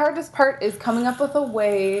my hardest part is coming up with a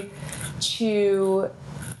way to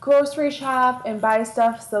grocery shop and buy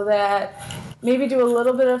stuff so that maybe do a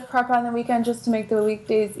little bit of prep on the weekend just to make the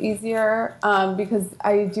weekdays easier, because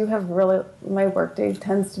I do have my work day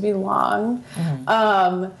tends to be long.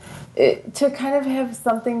 Mm-hmm. To kind of have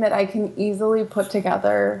something that I can easily put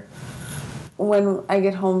together when I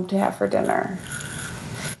get home to have for dinner.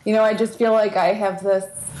 You know, I just feel like I have this,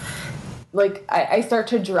 like, I start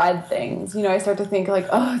to dread things. You know, I start to think, like,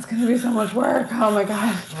 oh, it's going to be so much work. Oh, my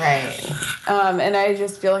God. Right. And I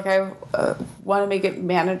just feel like I want to make it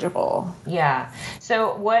manageable. Yeah.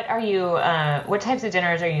 So what types of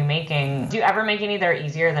dinners are you making? Do you ever make any that are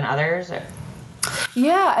easier than others? Or?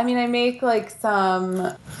 Yeah. I mean, I make, like, some,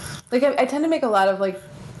 like, I tend to make a lot of, like,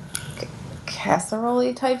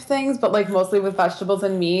 casserole type things, but, like, mostly with vegetables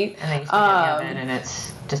and meat. And then you stick it in the oven and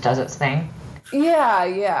it just does its thing? Yeah.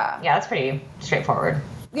 Yeah, that's pretty straightforward.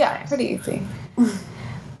 Yeah, nice. Pretty easy.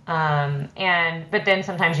 But then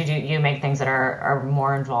sometimes you make things that are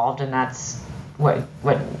more involved, and that's what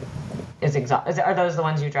is are those the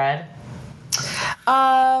ones you dread?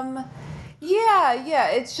 Yeah.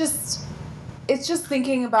 It's just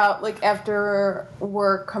thinking about, like, after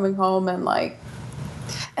work coming home and, like,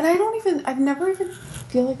 and I've never even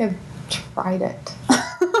feel like I've tried it.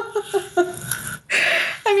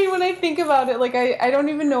 I mean, when I think about it, like, I don't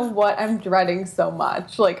even know what I'm dreading so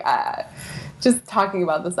much. Like, just talking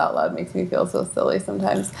about this out loud makes me feel so silly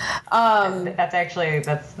sometimes. That's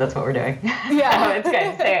what we're doing. Yeah. No, it's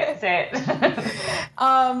good. Say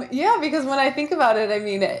it. Yeah, because when I think about it, I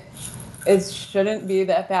mean, it shouldn't be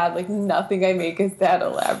that bad. Like, nothing I make is that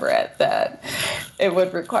elaborate that it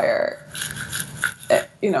would require,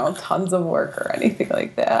 you know, tons of work or anything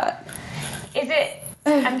like that.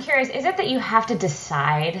 I'm curious, is it that you have to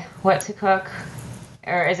decide what to cook?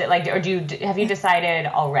 Or is it like, or have you decided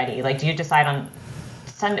already? Like, do you decide on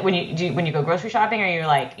Sunday when you go grocery shopping, or you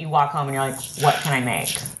like, you walk home and you're like, what can I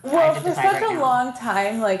make? Well, for such a long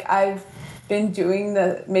time, like, I've been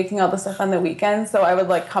making all the stuff on the weekends, so I would,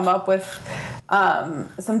 like, come up with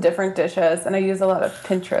some different dishes, and I use a lot of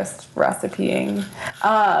Pinterest recipeing,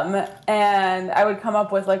 and I would come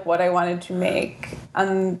up with, like, what I wanted to make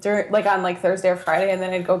on Thursday or Friday, and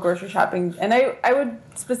then I'd go grocery shopping, and I would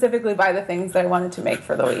specifically buy the things that I wanted to make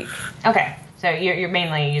for the week. Okay, so you're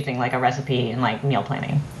mainly using, like, a recipe and, like, meal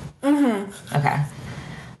planning. Mm-hmm. Okay.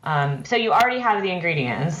 So you already have the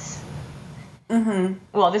ingredients. Mm-hmm.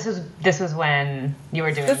 Well, this was when you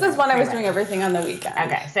were doing. This is when I was doing everything on the weekend.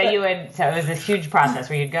 Okay, so it was this huge process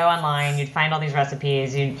where you'd go online, you'd find all these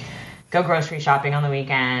recipes, you'd go grocery shopping on the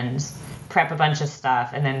weekends, prep a bunch of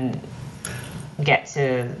stuff, and then get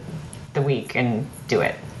to the week and do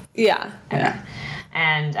it. Yeah. Okay. Yeah.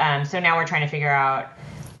 And so now we're trying to figure out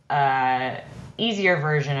a easier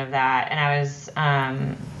version of that, and I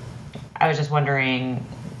was just wondering.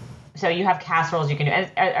 So you have casseroles you can do.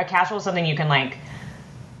 A casserole is something you can, like,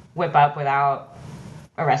 whip up without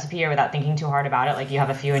a recipe or without thinking too hard about it. Like, you have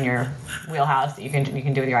a few in your wheelhouse that you can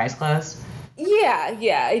do with your eyes closed.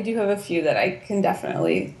 Yeah, I do have a few that I can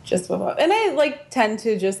definitely just whip up. And I, like, tend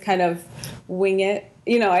to just kind of wing it.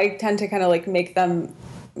 You know, I tend to kind of, like, make them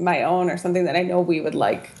my own or something that I know we would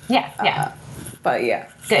like. Yeah. But yeah.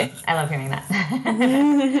 Good. I love hearing that.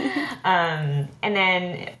 And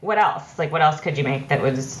then what else? Like, what else could you make that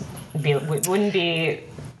wouldn't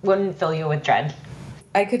fill you with dread?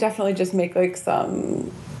 I could definitely just make, like,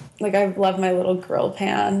 some, like, I love my little grill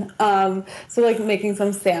pan. So, like, making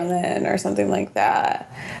some salmon or something like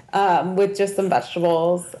that, with just some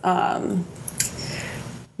vegetables,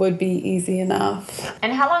 would be easy enough.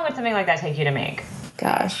 And how long would something like that take you to make?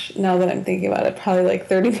 Gosh, now that I'm thinking about it, probably like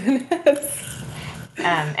 30 minutes.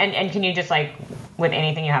 And can you just, like, with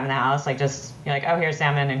anything you have in the house, like, just, you're like, oh, here's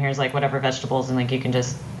salmon and here's, like, whatever vegetables, and, like, you can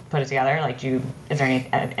just put it together? Like, is there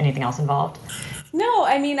anything else involved? No,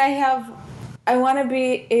 I mean, I want to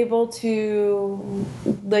be able to,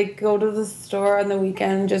 like, go to the store on the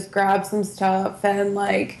weekend, just grab some stuff, and,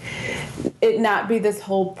 like, it not be this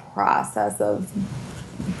whole process of,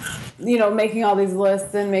 you know, making all these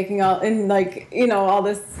lists and like, you know, all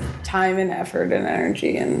this time and effort and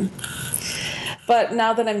energy. But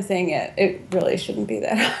now that I'm saying it, it really shouldn't be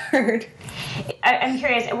that hard. I'm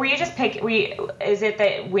curious, is it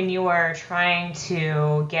that when you were trying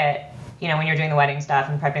to get, you know, when you're doing the wedding stuff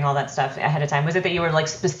and prepping all that stuff ahead of time, was it that you were, like,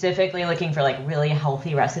 specifically looking for, like, really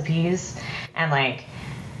healthy recipes and, like,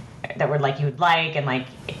 that were, like, you would like, and, like,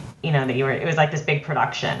 you know, it was like this big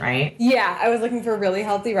production, right? Yeah, I was looking for really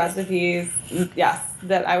healthy recipes, yes,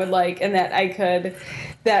 that I would like, and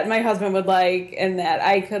that my husband would like, and that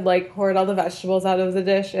I could, like, hoard all the vegetables out of the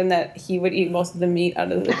dish, and that he would eat most of the meat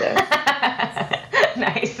out of the dish.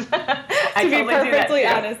 Nice. To be perfectly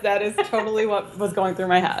honest, that is totally what was going through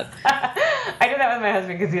my head. I do that with my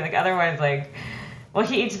husband because otherwise, like, well,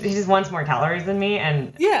 he just wants more calories than me,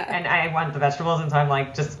 and I want the vegetables, and so I'm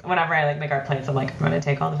like, just whenever I, like, make our plates, I'm like, I'm gonna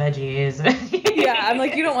take all the veggies. Yeah, I'm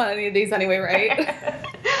like, you don't want any of these anyway, right?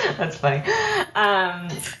 That's funny.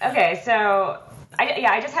 Okay, so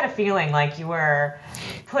I just had a feeling like you were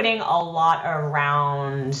putting a lot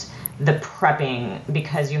around the prepping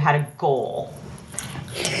because you had a goal.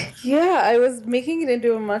 Yeah, I was making it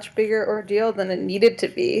into a much bigger ordeal than it needed to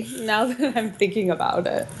be, now that I'm thinking about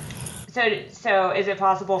it. So is it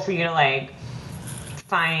possible for you to like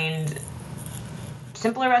find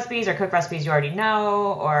simpler recipes or cook recipes you already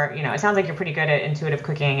know? Or, it sounds like you're pretty good at intuitive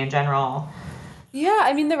cooking in general. Yeah,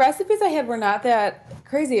 I mean, the recipes I had were not that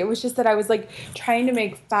crazy. It was just that I was like trying to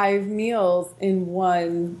make 5 meals in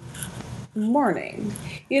one morning,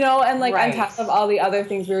 and like right. on top of all the other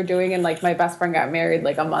things we were doing, and like my best friend got married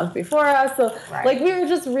like a month before us, so right. like we were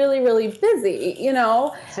just really, really busy,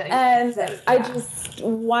 I just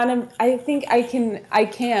want to, I think I can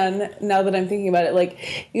now that I'm thinking about it, like,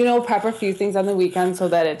 prep a few things on the weekend so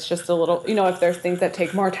that it's just a little, if there's things that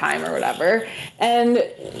take more time or whatever, and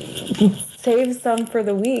save some for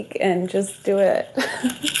the week and just do it.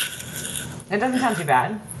 It doesn't sound too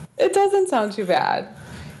bad. It doesn't sound too bad.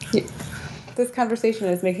 This conversation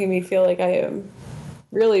is making me feel like I am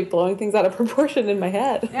really blowing things out of proportion in my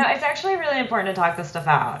head. No, it's actually really important to talk this stuff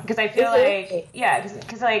out, because I feel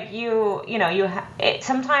because like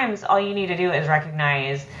sometimes all you need to do is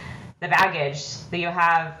recognize the baggage that you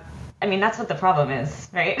have. I mean, that's what the problem is,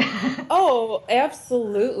 right? Oh,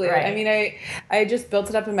 absolutely. Right. I mean, I just built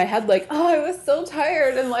it up in my head like, I was so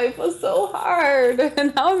tired and life was so hard,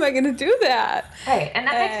 and how am I going to do that? Right, and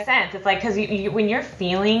that makes sense. It's like, because you, when you're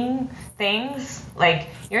feeling things, like,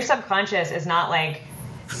 your subconscious is not like,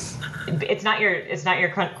 it's not your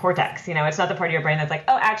cortex, it's not the part of your brain that's like,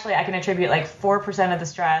 oh, actually I can attribute like 4% of the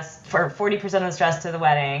stress, for 40% of the stress to the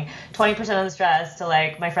wedding, 20% of the stress to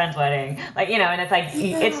like my friend's wedding, like, and it's like,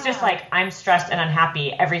 it's just like, I'm stressed and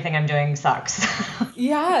unhappy, everything I'm doing sucks.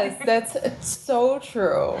 Yes, that's so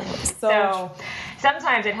true. So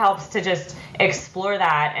sometimes it helps to just explore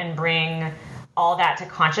that and bring all that to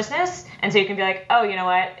consciousness, and so you can be like, oh, you know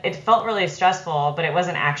what, it felt really stressful, but it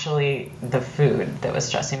wasn't actually the food that was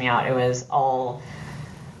stressing me out, it was all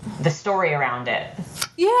the story around it.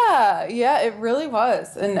 Yeah, it really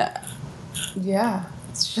was. And it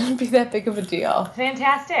shouldn't be that big of a deal.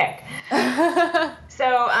 Fantastic.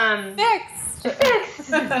 So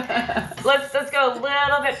fixed. Let's go a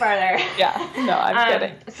little bit farther. Yeah, no, I'm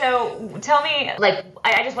kidding. So tell me, like,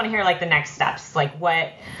 I just want to hear like the next steps, like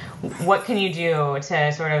what can you do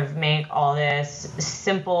to sort of make all this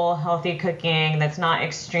simple, healthy cooking that's not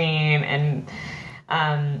extreme and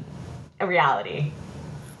a reality?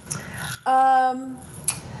 Well,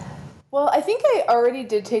 I think I already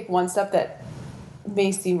did take one step that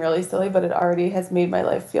may seem really silly, but it already has made my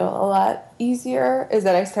life feel a lot easier, is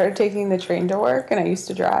that I started taking the train to work, and I used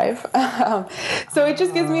to drive. So it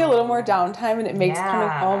just gives me a little more downtime, and it makes coming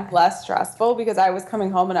home less stressful, because I was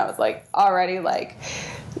coming home and I was like already like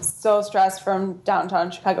so stressed from downtown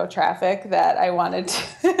Chicago traffic that I wanted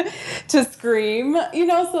to scream,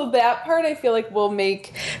 so that part I feel like will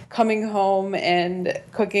make coming home and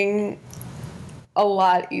cooking a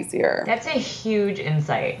lot easier. That's a huge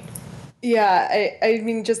insight. Yeah, I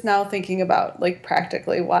mean, just now thinking about like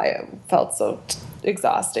practically why it felt so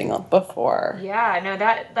exhausting before. Yeah, no,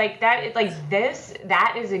 that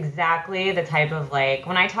is exactly the type of, like,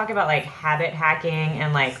 when I talk about like habit hacking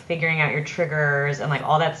and like figuring out your triggers and like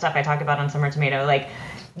all that stuff I talk about on Summer Tomato, like,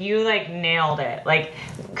 you like nailed it. Like,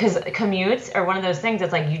 because commutes are one of those things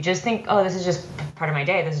that's like, you just think, oh, this is just part of my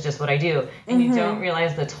day, this is just what I do, and you don't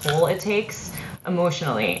realize the toll it takes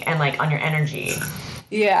emotionally and like on your energy.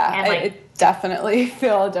 Yeah, and, like, I definitely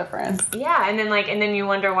feel a difference. Yeah, and then you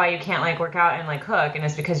wonder why you can't like work out and like cook, and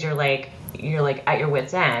it's because you're like at your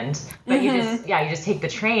wit's end. But you just take the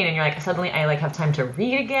train, and you're like, suddenly I like have time to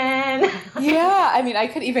read again. Yeah, I mean, I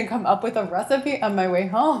could even come up with a recipe on my way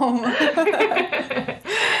home.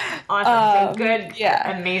 Awesome. So good,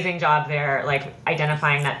 amazing job there, like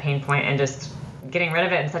identifying that pain point and just getting rid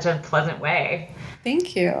of it in such a pleasant way.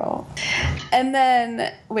 Thank you. And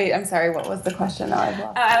then, wait, I'm sorry, what was the question? Now I've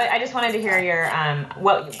lost. I just wanted to hear your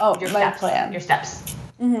your my steps, plan. Your steps.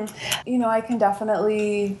 Mm-hmm. I can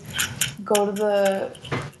definitely go to the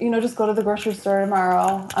grocery store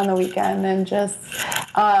tomorrow on the weekend and just,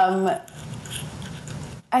 I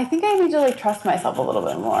think I need to like trust myself a little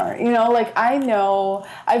bit more. Like I know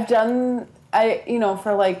I've done,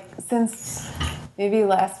 for like since maybe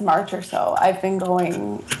last March or so, I've been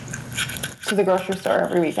going to the grocery store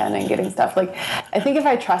every weekend and getting stuff. Like, I think if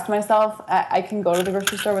I trust myself, I can go to the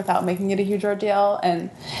grocery store without making it a huge ordeal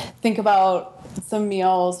and think about some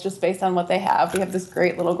meals just based on what they have. We have this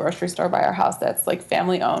great little grocery store by our house that's like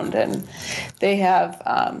family owned, and they have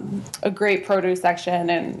a great produce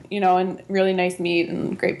section and, and really nice meat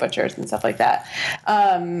and great butchers and stuff like that.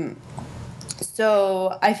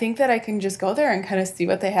 So I think that I can just go there and kind of see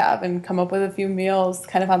what they have and come up with a few meals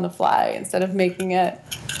kind of on the fly instead of making it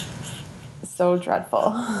so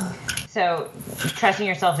dreadful. So trusting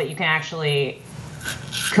yourself that you can actually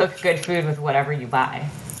cook good food with whatever you buy.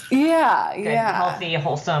 Yeah, good, healthy,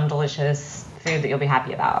 wholesome, delicious food that you'll be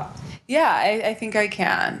happy about. Yeah, I think I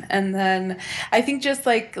can. And then I think just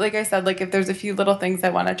like I said, like if there's a few little things I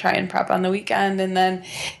want to try and prep on the weekend, and then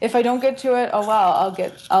if I don't get to it, oh well,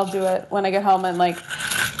 I'll do it when I get home. And like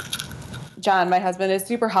John, my husband, is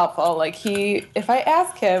super helpful. Like if I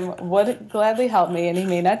ask him, would gladly help me, and he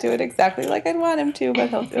may not do it exactly like I'd want him to, but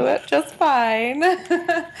he'll do it just fine.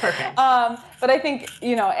 Perfect. But I think,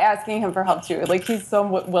 asking him for help too, like he's so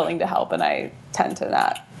willing to help, and I tend to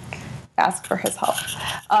not ask for his help.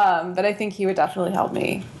 But I think he would definitely help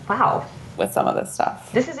me. Wow. With some of this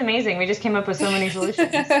stuff. This is amazing. We just came up with so many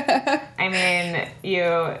solutions. I mean,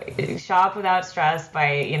 you shop without stress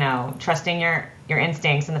by, trusting your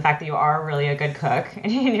instincts and the fact that you are really a good cook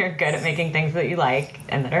and you're good at making things that you like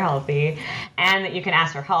and that are healthy, and that you can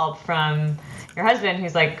ask for help from your husband,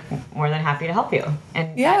 who's like more than happy to help you.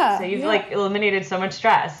 And so you've like eliminated so much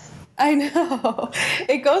stress. I know.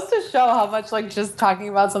 It goes to show how much like just talking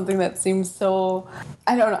about something that seems so,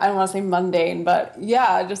 I don't want to say mundane, but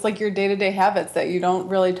yeah, just like your day-to-day habits that you don't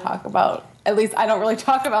really talk about. At least I don't really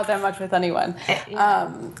talk about that much with anyone.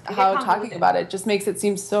 How talking about it just makes it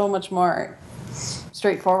seem so much more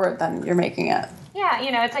straightforward than you're making it. Yeah,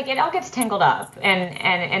 it's like it all gets tangled up,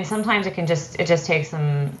 and sometimes it just takes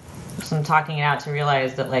some talking it out to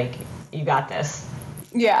realize that like you got this.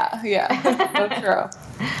 Yeah, so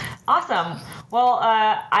true. Awesome. Well,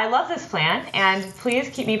 I love this plan, and please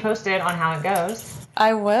keep me posted on how it goes.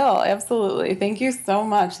 I will, absolutely. Thank you so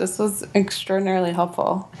much. This was extraordinarily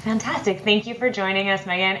helpful. Fantastic. Thank you for joining us,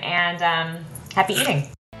 Megan, and happy eating.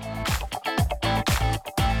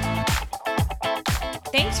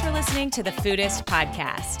 Thanks for listening to the Foodist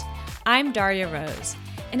Podcast. I'm Daria Rose.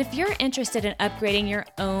 And if you're interested in upgrading your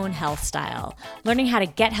own health style, learning how to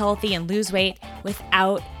get healthy and lose weight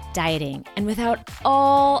without dieting and without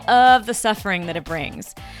all of the suffering that it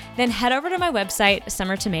brings, then head over to my website,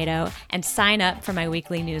 Summer Tomato, and sign up for my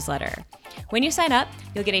weekly newsletter. When you sign up,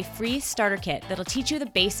 you'll get a free starter kit that'll teach you the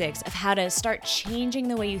basics of how to start changing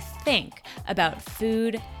the way you think about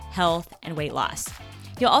food, health, and weight loss.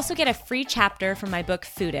 You'll also get a free chapter from my book,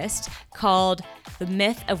 Foodist, called The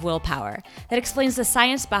Myth of Willpower, that explains the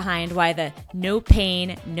science behind why the no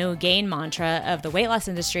pain, no gain mantra of the weight loss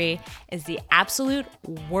industry is the absolute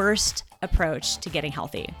worst approach to getting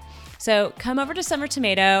healthy. So come over to Summer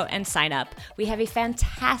Tomato and sign up. We have a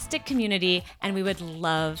fantastic community, and we would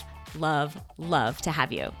love, love, love to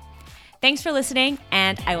have you. Thanks for listening,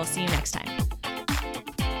 and I will see you next time.